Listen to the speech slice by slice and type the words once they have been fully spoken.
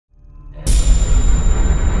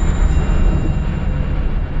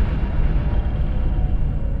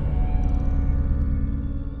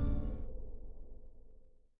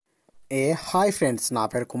Hi friends, నా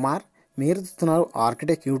పేరు కుమార్. మీరు చూస్తున్నారు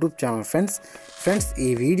ఆర్కిటెక్ట్ యూట్యూబ్ ఛానల్. ఫ్రెండ్స్ ఈ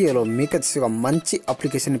వీడియోలో మీకు వచ్చి ఒక మంచి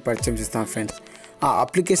అప్లికేషన్ని పరిచయం చేస్తాను ఫ్రెండ్స్. ఆ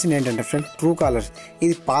అప్లికేషన్ ఏంటంటే ఫ్రెండ్స్, ట్రూ కాలర్.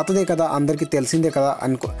 ఇది పాతదే కదా, అందరికీ తెలిసిందే కదా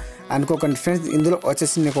అనుకోకండి ఫ్రెండ్స్. ఇందులో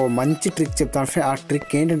వచ్చేసి నేను ఒక మంచి ట్రిక్ చెప్తాను ఫ్రెండ్స్. ఆ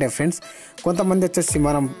ట్రిక్ ఏంటంటే ఫ్రెండ్స్, కొంతమంది వచ్చేసి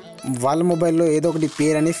మనం వాళ్ళ మొబైల్లో ఏదో ఒకటి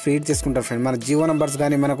పేరు అనేది ఫీడ్ చేసుకుంటారు ఫ్రెండ్స్. మన జియో నంబర్స్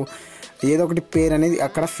కానీ మనకు ఏదో ఒకటి పేరు అనేది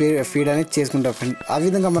అక్కడ ఫీడ్ అనేది చేసుకుంటారు ఫ్రెండ్. ఆ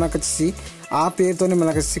విధంగా మనకు వచ్చేసి ఆ పేరుతోనే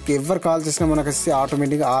మనకు వచ్చి ఎవరు కాల్ చేసినా మనకు వచ్చి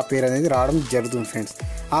ఆటోమేటిక్గా ఆ పేరు అనేది రావడం జరుగుతుంది ఫ్రెండ్స్.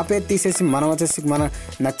 ఆ పేరు తీసేసి మనం వచ్చేసి మన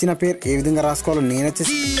నచ్చిన పేరు ఏ విధంగా రాసుకోవాలో నేను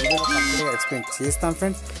వచ్చేసి ఎక్స్ప్లెయిన్ చేస్తాను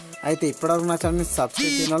ఫ్రెండ్స్. అయితే ఇప్పటివరకు నా ఛానల్ని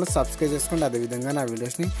సబ్స్క్రైబ్ చేయడం వల్ల సబ్స్క్రైబ్ చేసుకోండి. అదేవిధంగా నా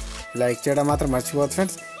వీడియోస్ని లైక్ చేయడం మాత్రం మర్చిపోదు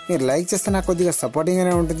ఫ్రెండ్స్. మీరు లైక్ చేస్తే నాకు కొద్దిగా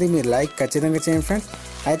సపోర్టింగ్గానే ఉంటుంది. మీరు లైక్ ఖచ్చితంగా చేయండి ఫ్రెండ్స్.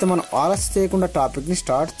 అయితే మనం ఆలస్యం చేయకుండా టాపిక్ని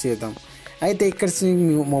స్టార్ట్ చేద్దాం. అయితే ఇక్కడ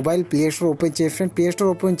మొబైల్ ప్లే స్టోర్ ఓపెన్ చేయండి ఫ్రెండ్స్. ప్లే స్టోర్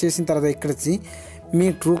ఓపెన్ చేసిన తర్వాత ఇక్కడ మీ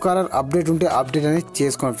ట్రూ కాలర్ అప్డేట్ ఉంటే అప్డేట్ అనేది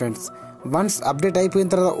చేసుకోండి ఫ్రెండ్స్. వన్స్ అప్డేట్ అయిపోయిన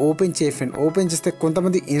తర్వాత ఓపెన్ చేయండి ఫ్రెండ్. ఓపెన్ చేస్తే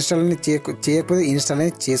కొంతమంది ఇన్స్టాల్ అనేది చేయకపోతే ఇన్స్టాల్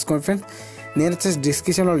అనేది చేసుకోండి ఫ్రెండ్స్. నేను వచ్చేసి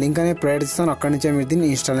డిస్క్రిప్షన్లో లింక్ అనేది ప్రొవైడ్ చేస్తాను. అక్కడి నుంచి మీరు దీన్ని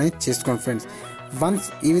ఇన్స్టాల్ అనేది చేసుకోండి ఫ్రెండ్స్. వన్స్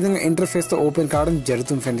ఈ విధంగా ఇంటర్ఫేస్తో ఓపెన్ కావడం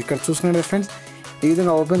జరుగుతుంది ఫ్రెండ్స్. ఇక్కడ చూసుకున్నట్టు ఫ్రెండ్స్, ఈ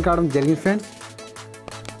విధంగా ఓపెన్ కావడం జరిగింది ఫ్రెండ్స్.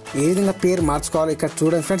 ఏ విధంగా పేరు మార్చుకోవాలి ఇక్కడ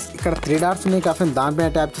చూడండి ఫ్రెండ్స్. ఇక్కడ 3 డాట్స్ ఉన్నాయి కదా ఫ్రెండ్స్, దానిపైన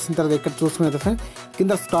ట్యాప్ చేసిన తర్వాత ఇక్కడ చూసుకునే ఫ్రెండ్స్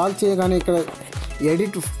కింద స్క్రాల్ చేయగానే ఇక్కడ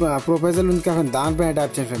ఎడిట్ ప్రొపోజల్ ఉంది కదా ఫ్రెండ్స్, దానిపైన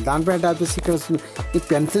ట్యాప్ చేయండి ఫ్రెండ్స్. దానిపైన ట్యాప్ చేసి ఇక్కడ ఈ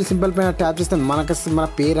పెన్సిల్ సింబల్ పైన ట్యాప్ చేస్తే మన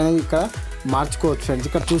పేరు అనేది ఇక్కడ మార్చుకోవచ్చు ఫ్రెండ్స్.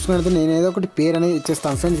 ఇక్కడ చూసుకున్నట్లయితే నేను ఏదో ఒకటి పేరు అనేది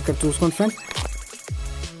ఇచ్చేస్తాను ఫ్రెండ్స్. ఇక్కడ చూసుకోండి ఫ్రెండ్స్,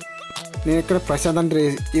 నేను ఇక్కడ ప్రశాంత్ అంటే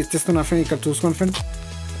ఇచ్చేస్తున్నాను ఫ్రెండ్స్. ఇక్కడ చూసుకోండి ఫ్రెండ్స్,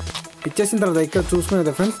 ఇచ్చేసిన తర్వాత ఇక్కడ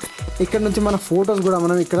చూసుకునేది ఫ్రెండ్స్, ఇక్కడ నుంచి మన ఫొటోస్ కూడా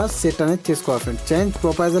మనం ఇక్కడ సెట్ అనేది చేసుకోవాలి ఫ్రెండ్స్. చేంజ్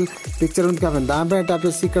ప్రొపోజల్ పిక్చర్ ఉంది కదా ఫ్రెండ్స్, దానిపైన ట్యాప్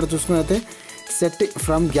చేసి ఇక్కడ చూసుకున్నైతే సెట్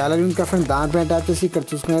ఫ్రమ్ గ్యాలరీ ఉంది కదా ఫ్రెండ్స్, దానిపైన ట్యాప్ చేసి ఇక్కడ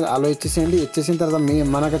చూసుకునేది అలా ఇచ్చేసేయండి. ఇచ్చేసిన తర్వాత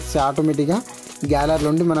మనకు వచ్చి ఆటోమేటిక్గా గ్యాలరీలో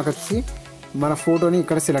ఉండి మనకు వచ్చి మన ఫోటోని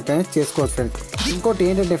ఇక్కడ సెలెక్ట్ అనేది చేసుకోవచ్చు ఫ్రెండ్స్. ఇంకోటి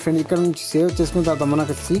ఏంటంటే ఫ్రెండ్స్, ఇక్కడ నుంచి సేవ్ చేసుకున్న తర్వాత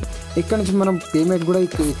మనకు వచ్చి ఇక్కడ నుంచి మనం పేమెంట్ కూడా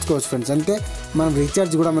ఇచ్చుకోవచ్చు ఫ్రెండ్స్. అంటే మనం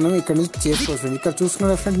రీఛార్జ్ కూడా మనం ఇక్కడ నుంచి చేసుకోవచ్చు ఫ్రెండ్స్. ఇక్కడ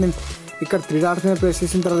చూసుకునే ఫ్రెండ్స్, నేను ఇక్కడ 3 డాట్స్ మీద ప్రెస్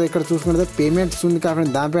చేసిన తర్వాత ఇక్కడ చూసుకుంటే పేమెంట్స్ ఉంది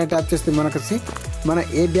కాబట్టి దానిపైన ట్యాప్ చేస్తే మనకు వచ్చి మన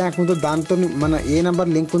ఏ బ్యాంక్ ఉందో దాంతో మన ఏ నెంబర్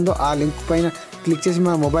లింక్ ఉందో ఆ లింక్ పైన క్లిక్ చేసి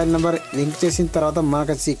మన మొబైల్ నెంబర్ లింక్ చేసిన తర్వాత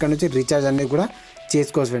మనకు వచ్చి ఇక్కడ నుంచి రీఛార్జ్ అనేది కూడా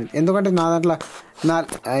చేసుకోవచ్చు ఫ్రెండ్స్. ఎందుకంటే నా దాంట్లో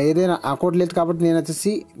ఏదైనా అకౌంట్ లేదు కాబట్టి నేను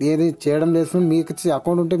వచ్చేసి ఏది చేయడం లేదు ఫ్రెండ్స్. మీకు వచ్చి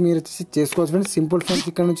అకౌంట్ ఉంటే మీరు వచ్చేసి చేసుకోవచ్చు ఫ్రెండ్స్. సింపుల్ ఫ్రెండ్స్,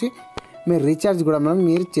 ఇక్కడ నుంచి మీరు రీఛార్జ్ కూడా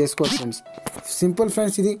మీరు చేసుకోవచ్చు ఫ్రెండ్స్. Simple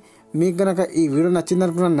friends. ఇది మీకు కనుక ఈ వీడియో నచ్చింది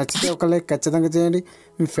అనుకున్నాను, నచ్చితే ఒక లైక్ ఖచ్చితంగా చేయండి.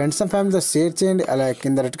 మీ ఫ్రెండ్స్ అండ్ ఫ్యామిలీతో షేర్ చేయండి. అలాగే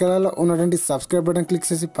కింద రెడ్ కలర్లో ఉన్నటువంటి సబ్స్క్రైబ్ బటన్ క్లిక్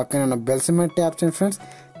చేసి పక్కన ఉన్న బెల్ సింబల్ ట్యాప్ చేయండి ఫ్రెండ్స్.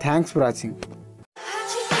 Thanks for watching.